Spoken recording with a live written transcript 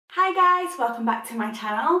Hi guys, welcome back to my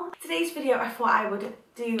channel. Today's video I thought I would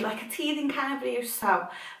do like a teething kind of video, so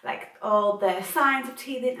like all the signs of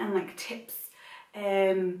teething and like tips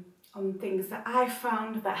on things that I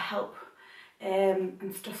found that help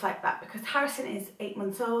and stuff like that, because Harrison is 8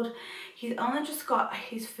 months old. He's only just got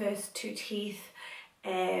his first 2 teeth,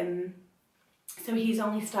 so he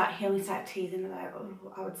only started teething about,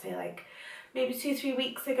 I would say, like maybe 2-3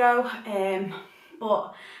 weeks ago.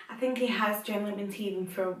 But I think he has generally been teething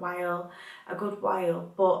for a good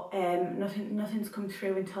while, but nothing's come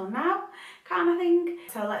through until now, kind of thing.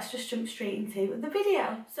 So let's just jump straight into the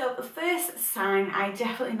video. So the first sign I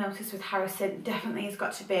definitely noticed with Harrison definitely has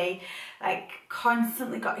got to be like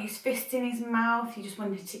constantly got his fist in his mouth. He just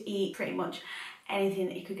wanted to eat pretty much anything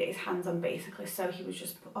that he could get his hands on, basically. So he was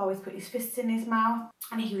just always putting his fists in his mouth,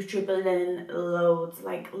 and he was dribbling in loads,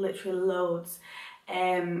 like literally loads.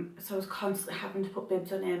 So I was constantly having to put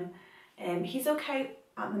bibs on him. He's okay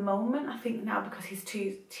at the moment, I think now, because his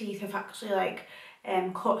 2 teeth have actually like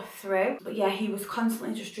cut through. But yeah, he was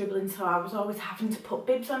constantly just dribbling, so I was always having to put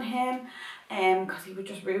bibs on him because he would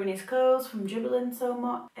just ruin his clothes from dribbling so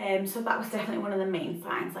much. So that was definitely one of the main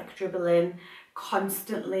signs, like dribbling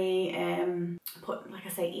constantly, like I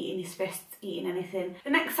say, eating his fists, eating anything. The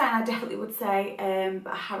next sign I definitely would say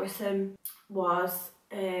that Harrison was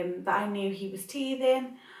that I knew he was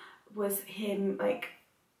teething was him, like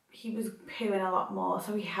he was pooing a lot more.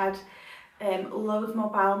 So he had loads more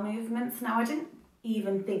bowel movements. Now I didn't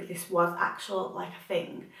even think this was actual like a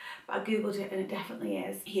thing, but I googled it and it definitely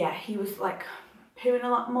is. Yeah, he was like pooing a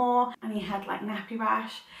lot more, and he had like nappy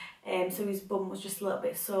rash, so his bum was just a little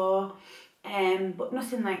bit sore, but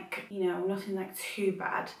nothing like, you know, nothing like too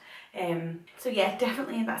bad. So yeah,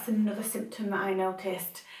 definitely that's another symptom that I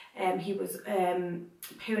noticed. He was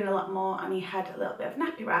pooing a lot more, and he had a little bit of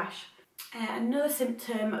nappy rash. Another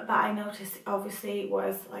symptom that I noticed obviously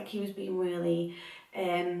was like he was being really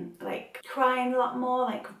like crying a lot more,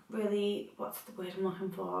 like really, what's the word I'm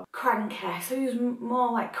looking for, cranky. So he was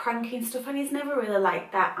more like cranky and stuff, and he's never really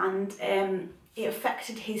like that, and it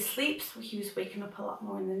affected his sleep. So he was waking up a lot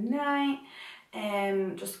more in the night,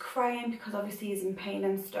 just crying because obviously he's in pain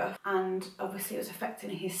and stuff, and obviously it was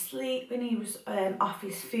affecting his sleep. When he was off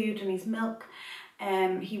his food and his milk,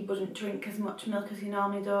 he wouldn't drink as much milk as he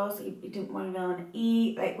normally does. He didn't want to really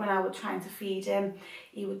eat. Like when I was trying to feed him,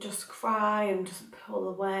 he would just cry and just pull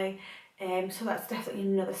away. So that's definitely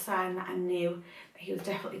another sign that I knew that he was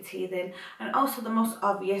definitely teething. And also the most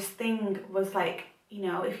obvious thing was, like, you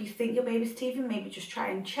know, if you think your baby's teething, maybe just try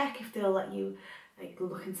and check if they'll let you like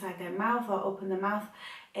look inside their mouth or open their mouth.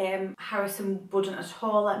 Harrison wouldn't at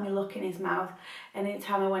all let me look in his mouth, and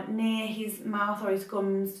anytime I went near his mouth or his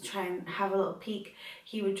gums to try and have a little peek,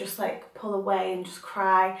 he would just like pull away and just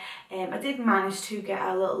cry. I did manage to get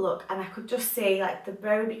a little look, and I could just see like the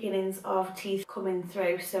very beginnings of teeth coming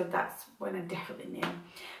through, so that's when I definitely knew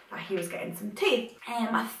that he was getting some teeth.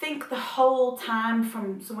 I think the whole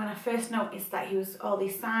time so when I first noticed that he was all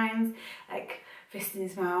these signs, like fist in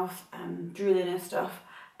his mouth and drooling and stuff,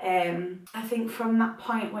 I think from that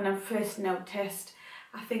point when I first noticed,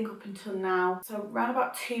 I think up until now, so around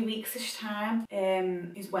about 2 weeks-ish time,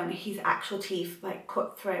 is when his actual teeth like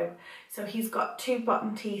cut through. So he's got 2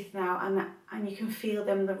 bottom teeth now, and you can feel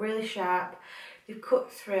them, they're really sharp, they've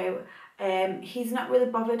cut through. He's not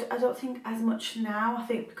really bothered, I don't think, as much now, I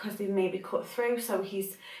think because they've maybe cut through, so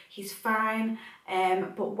he's fine.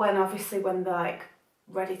 But when they're like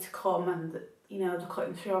ready to come and, you know, they're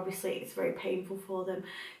cutting through, obviously it's very painful for them,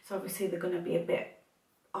 so obviously they're going to be a bit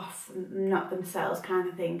off, not themselves, kind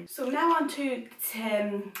of thing. So now on to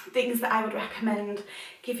things that I would recommend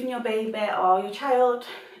giving your baby or your child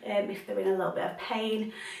if they're in a little bit of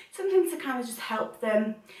pain, something to kind of just help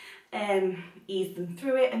them, ease them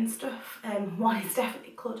through it and stuff. One is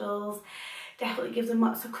definitely cuddles. Definitely give them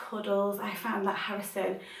lots of cuddles. I found that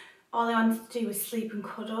Harrison, all he wanted to do was sleep and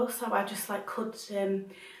cuddle, so I just like cuddled him,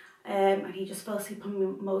 and he just fell asleep on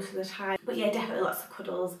me most of the time. But yeah, definitely lots of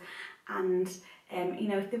cuddles, and you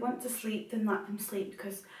know, if they want to sleep, then let them sleep,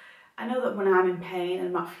 because I know that when I'm in pain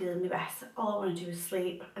and not feeling my best, all I want to do is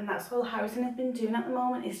sleep, and that's all Harrison has been doing at the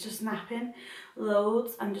moment, is just napping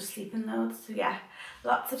loads and just sleeping loads. So yeah,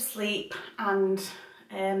 lots of sleep and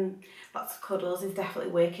lots of cuddles is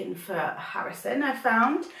definitely working for Harrison, I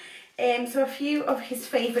found. So a few of his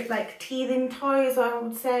favourite like teething toys, I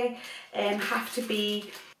would say, have to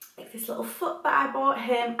be like this little foot that I bought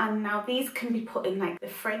him, and now these can be put in like the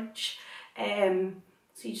fridge.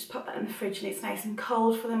 So you just pop that in the fridge and it's nice and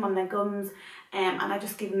cold for them on their gums, and I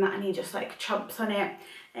just give him that and he just like chomps on it.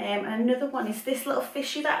 And another one is this little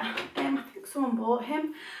fishy that I think someone bought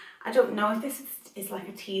him. I don't know if this is like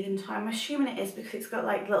a teething toy. I'm assuming it is because it's got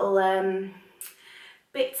like little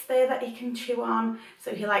bits there that he can chew on,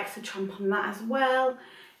 so he likes to chomp on that as well.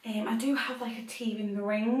 I do have like a teething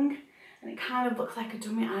ring, and it kind of looks like a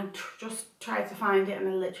dummy. I just tried to find it and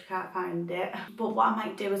I literally can't find it. But what I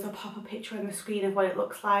might do is I'll pop a picture on the screen of what it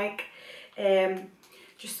looks like,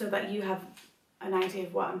 just so that you have an idea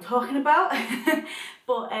of what I'm talking about.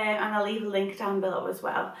 But and I'll leave a link down below as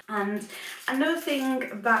well. And another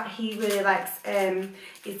thing that he really likes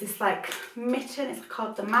is this like mitten. It's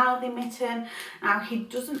called the MOUTHIE mitten. Now he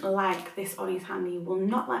doesn't like this on his hand. He will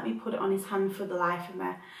not let me put it on his hand for the life of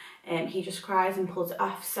me. He just cries and pulls it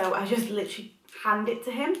off, so I just literally hand it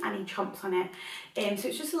to him and he chomps on it. So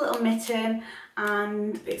it's just a little mitten,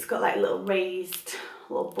 and it's got like little raised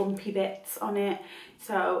little bumpy bits on it,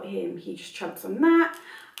 so he just chomps on that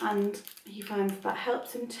and he finds that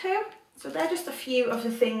helps him too. So they're just a few of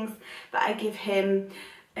the things that I give him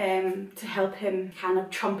to help him kind of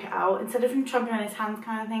chomp it out. Instead of him chomping on his hands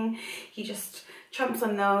kind of thing, he just chomps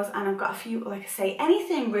on those. And I've got a few, like I say,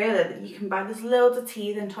 anything really that you can buy. There's loads of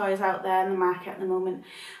teething toys out there in the market at the moment,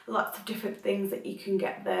 lots of different things that you can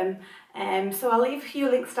get them. So I'll leave a few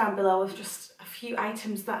links down below with just a few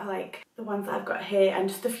items that are like the ones that I've got here, and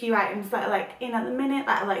just a few items that are like in at the minute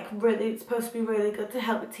that are like really supposed to be really good to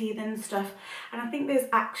help with teething and stuff. And I think there's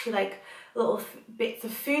actually like little bits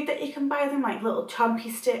of food that you can buy them, like little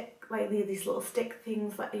chompy stick, like these little stick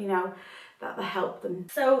things that, you know, that help them.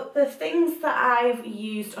 So the things that I've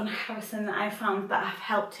used on Harrison that I found that have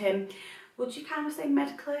helped him, would you kind of say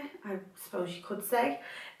medically? I suppose you could say.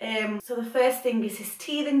 So the first thing is his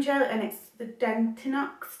teething gel, and it's the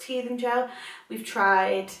DENTINOX teething gel. We've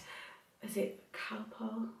tried, is it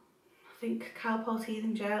Calpol? I think Calpol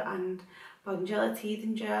teething gel and Bonjela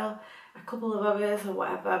teething gel, a couple of others or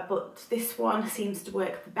whatever, but this one seems to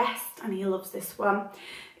work the best and he loves this one.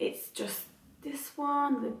 It's just this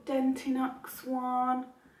one, the DENTINOX one.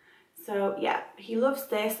 So yeah, he loves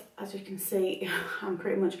this. As you can see, I'm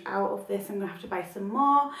pretty much out of this. I'm gonna have to buy some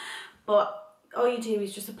more, but all you do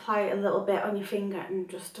is just apply it a little bit on your finger and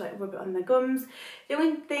just like rub it on the gums. The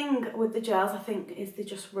only thing with the gels, I think, is they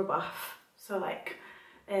just rub off. So like,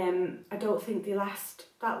 I don't think they last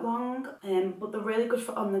that long, but they're really good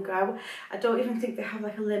for on the go. I don't even think they have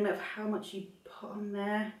like a limit of how much you put on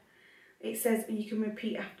there. It says you can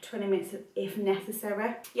repeat after 20 minutes if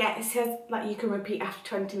necessary. Yeah, it says like you can repeat after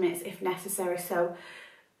 20 minutes if necessary, so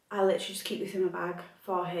I literally just keep this in my bag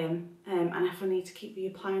for him, and if I need to keep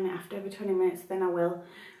reapplying it after every 20 minutes, then I will,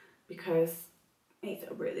 because it's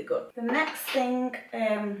really good. The next thing,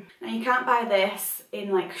 now you can't buy this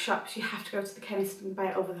in like shops, you have to go to the chemist and buy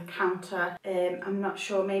it over the counter. I'm not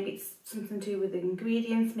sure, maybe it's something to do with the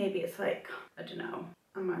ingredients, maybe it's like, I don't know,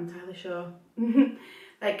 I'm not entirely sure.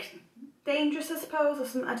 Like dangerous, I suppose, or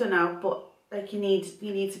something, I don't know, but like you need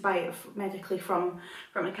to buy it medically from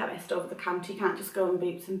a chemist over the counter. You can't just go in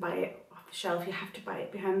Boots and buy it off the shelf, you have to buy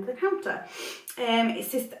it behind the counter.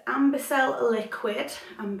 It's just ANBESOL liquid,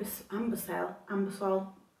 ANBESOL,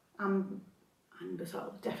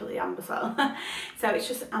 definitely ANBESOL. So it's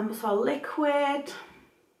just ANBESOL liquid.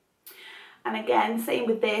 And again, same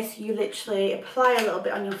with this, you literally apply a little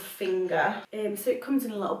bit on your finger. So it comes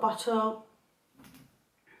in a little bottle,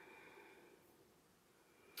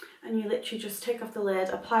 and you literally just take off the lid,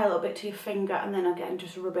 apply a little bit to your finger, and then again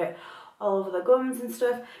just rub it all over the gums and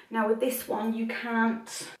stuff. Now with this one you can't,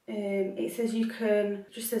 it says you can,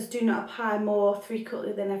 just says do not apply more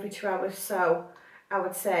frequently than every 2 hours, so I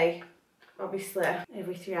would say obviously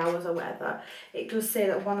every 3 hours or whatever. It does say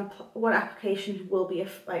that one application will be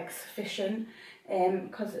like sufficient,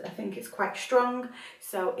 because I think it's quite strong,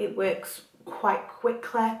 so it works quite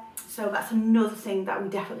quickly. So that's another thing that we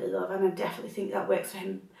definitely love, and I definitely think that works for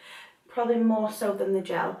him, probably more so than the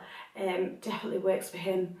gel. Definitely works for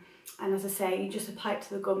him, and as I say, you just apply it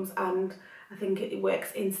to the gums and I think it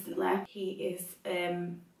works instantly. He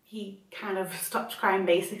kind of stops crying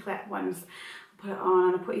basically once I put it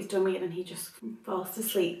on and I put his dummy in, and he just falls to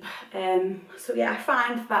sleep. So yeah, I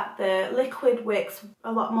find that the liquid works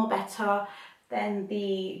a lot more better than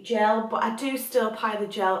the gel, but I do still apply the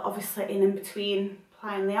gel obviously in between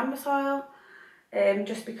applying the ANBESOL,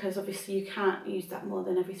 just because obviously you can't use that more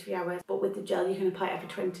than every 3 hours, but with the gel you can apply it every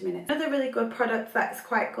 20 minutes. Another really good product that's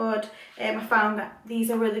quite good, I found that these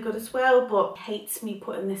are really good as well, but hates me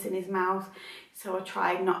putting this in his mouth, so I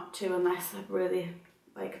try not to unless I really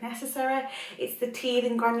like necessary. It's the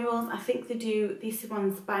teething granules. I think they do, these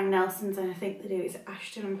ones by Nelson's, and I think they do it's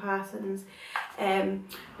Ashton and Parsons,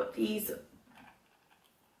 but these,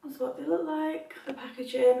 that's what they look like, the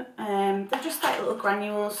packaging. They're just like little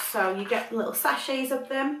granules, so you get little sachets of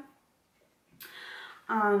them,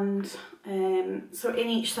 and so in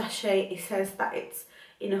each sachet it says that it's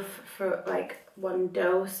enough for like 1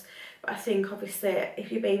 dose, but I think obviously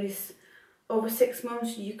if your baby's over 6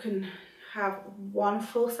 months you can have 1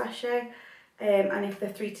 full sachet, and if they're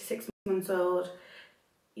 3 to 6 months old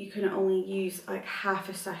you can only use like half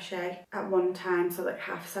a sachet at one time, so like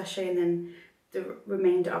half a sachet and then the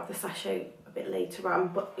remainder of the sachet a bit later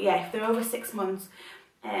on. But yeah, if they're over 6 months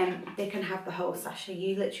they can have the whole sachet.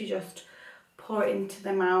 You literally just pour it into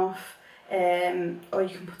the mouth, or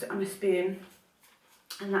you can put it on a spoon,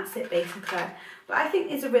 and that's it basically. But I think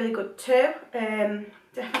these are really good too,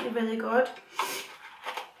 definitely really good.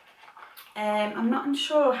 I'm not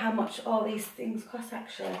unsure how much all these things cost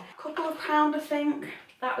actually. A couple of pounds I think.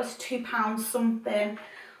 That was £2 something,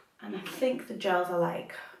 and I think the gels are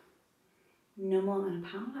like no more than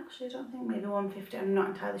 £1 actually. I don't think, maybe £1.50. I'm not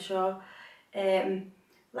entirely sure.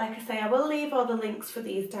 Like I say, I will leave all the links for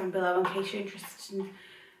these down below in case you're interested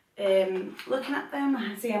in looking at them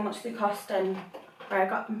and see how much they cost and where I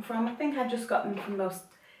got them from. I think I just got them from most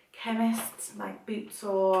chemists, like Boots,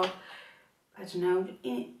 or I don't know,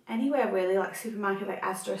 anywhere really, like supermarket like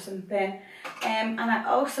Asda or something. And I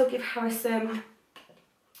also give Harrison,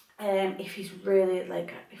 if he's really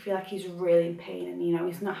like, I feel like he's really in pain and you know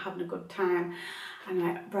he's not having a good time, I'm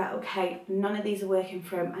like, right, okay, none of these are working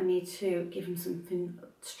for him, I need to give him something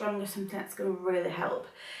stronger, something that's going to really help,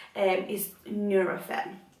 is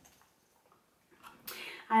NUROFEN.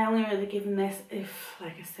 I only really give him this if,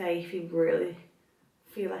 like I say, if he really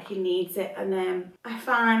feel like he needs it. And I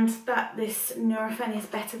find that this NUROFEN is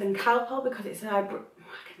better than Calpol because it's I can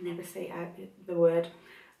never say the word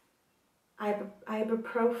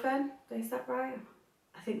ibuprofen. Is that right?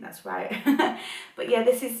 I think that's right. But yeah,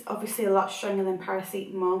 this is obviously a lot stronger than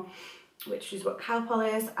paracetamol, which is what Calpol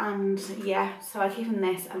is. And yeah, so I give him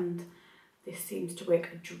this and this seems to work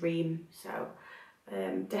a dream. So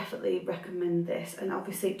definitely recommend this. And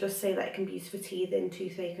obviously it does say that it can be used for teething,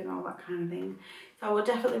 toothache and all that kind of thing. So I would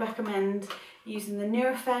definitely recommend using the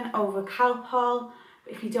NUROFEN over Calpol.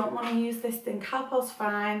 But if you don't want to use this, then Calpol's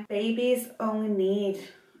fine. Babies only need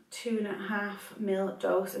 2.5 ml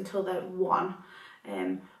dose until they're 1,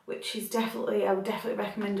 which is definitely, I would definitely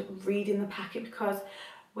recommend reading the packet, because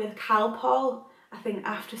with Calpol, I think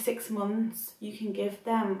after 6 months you can give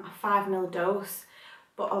them a 5 ml dose,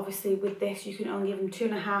 but obviously with this you can only give them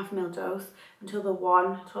 2.5 ml dose until they're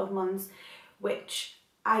 12 months, which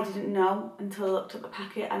I didn't know until I looked at the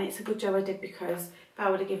packet, and it's a good job I did, because if I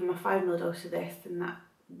would have given them a 5 ml dose of this, then that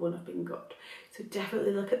wouldn't have been good. So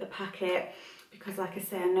definitely look at the packet, because like I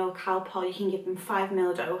say, I know Calpol you can give them 5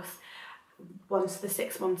 ml dose once the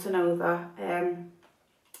 6 months and over.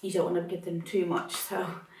 You don't want to give them too much, so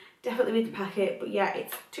definitely read the packet. But yeah,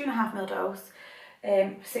 it's 2.5 ml dose,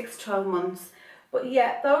 6 to 12 months. But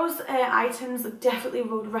yeah, those items, definitely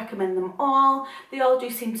would recommend them all. They all do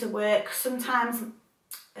seem to work. Sometimes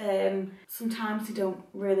they don't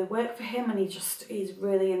really work for him and he's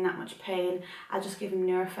really in that much pain. I just give him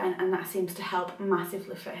NUROFEN and that seems to help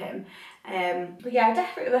massively for him. But yeah, I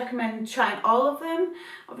definitely recommend trying all of them.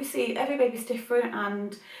 Obviously every baby's different,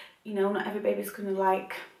 and you know, not every baby's going to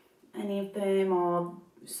like any of them, or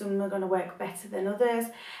some are going to work better than others.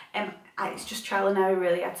 It's just trial and error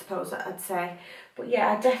really, I suppose I'd say. But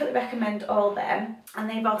yeah, I definitely recommend all them, and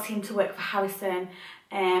they've all seemed to work for Harrison.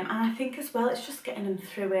 And I think as well it's just getting them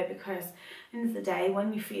through it, because at the end of the day,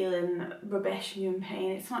 when you're feeling rubbish and you're in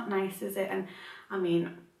pain, it's not nice, is it? And I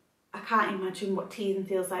mean, I can't imagine what teething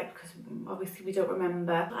feels like, because obviously we don't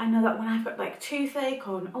remember. But I know that when I've got like toothache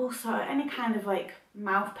or an ulcer or any kind of like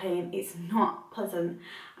mouth pain, it's not pleasant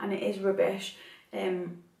and it is rubbish.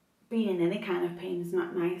 Being in any kind of pain is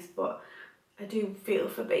not nice, but I do feel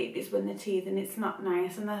for babies when they're teething, it's not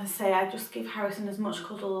nice. And as I say, I just give Harrison as much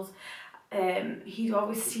cuddles. He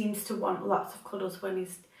always seems to want lots of cuddles when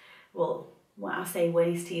he's, well, when I say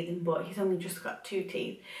when he's teething, but he's only just got 2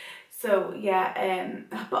 teeth. So yeah,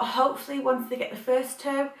 but hopefully once they get the first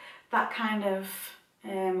 2, that kind of,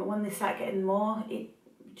 when they start getting more, it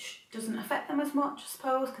doesn't affect them as much, I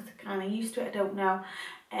suppose, because they're kind of used to it, I don't know,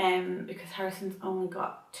 because Harrison's only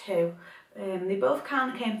got 2. They both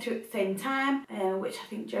kind of came through at the same time, which I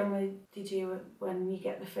think generally they do when you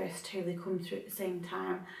get the first 2, they come through at the same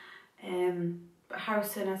time. But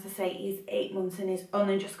Harrison, as I say, he's 8 months and he's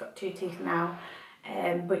only just got 2 teeth now,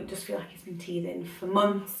 but you just feel like he's been teething for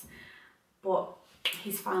months, but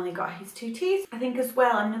he's finally got his 2 teeth. I think as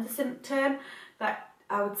well, another symptom that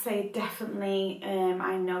I would say definitely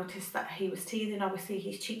I noticed that he was teething, obviously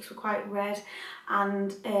his cheeks were quite red,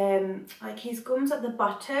 and like his gums at the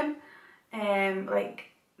bottom, like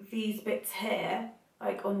these bits here,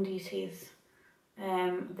 like under your teeth,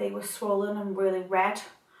 they were swollen and really red,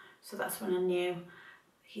 so that's when I knew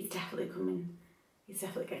he's definitely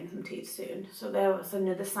getting some teeth soon. So there was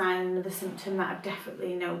another sign, another symptom that I've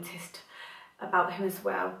definitely noticed about him as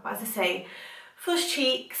well. But as I say, flushed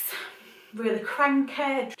cheeks, really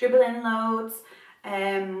cranky, dribbling loads,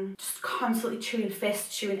 just constantly chewing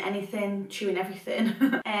fists, chewing anything, chewing everything,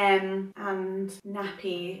 and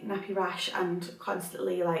nappy rash, and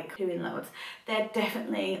constantly like chewing loads. They're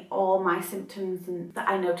definitely all my symptoms that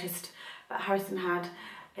I noticed that Harrison had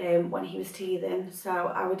when he was teething. So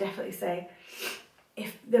I would definitely say,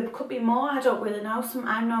 if there could be more, I don't really know.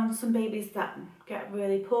 I've known some babies that get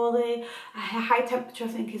really poorly. A high temperature I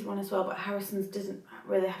think is one as well, but Harrison's doesn't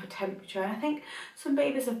really have a temperature. And I think some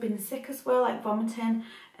babies have been sick as well, like vomiting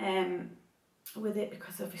with it,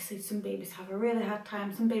 because obviously some babies have a really hard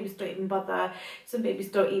time. Some babies don't even bother. Some babies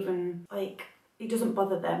don't even, like, it doesn't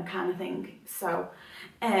bother them kind of thing. So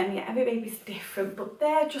yeah, every baby's different, but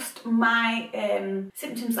they're just my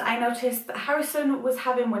symptoms that I noticed that Harrison was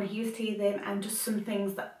having when he was teething, and just some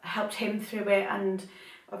things that helped him through it, and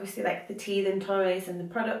obviously like the teething toys and the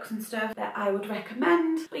products and stuff that I would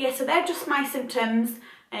recommend. But yeah, so they're just my symptoms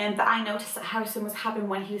that I noticed that Harrison was having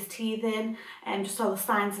when he was teething, and just all the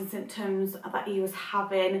signs and symptoms that he was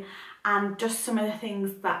having, and just some of the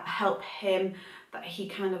things that help him, that he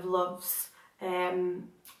kind of loves, and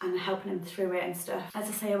helping him through it and stuff. As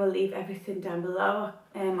I say, I will leave everything down below,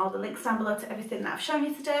 all the links down below to everything that I've shown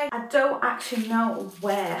you today. I don't actually know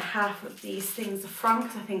where half of these things are from,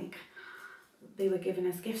 because I think they were given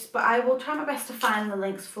as gifts, but I will try my best to find the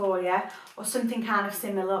links for you, or something kind of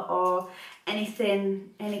similar, or anything,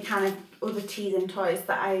 any kind of other teething toys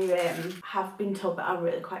that I have been told that are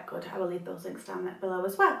really quite good. I will leave those links down there below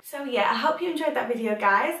as well. So yeah, I hope you enjoyed that video,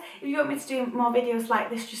 guys. If you want me to do more videos like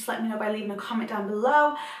this, just let me know by leaving a comment down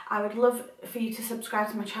below. I would love for you to subscribe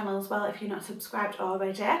to my channel as well if you're not subscribed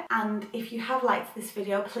already. And if you have liked this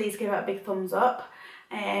video, please give it a big thumbs up.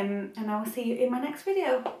 And I will see you in my next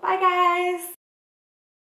video. Bye, guys!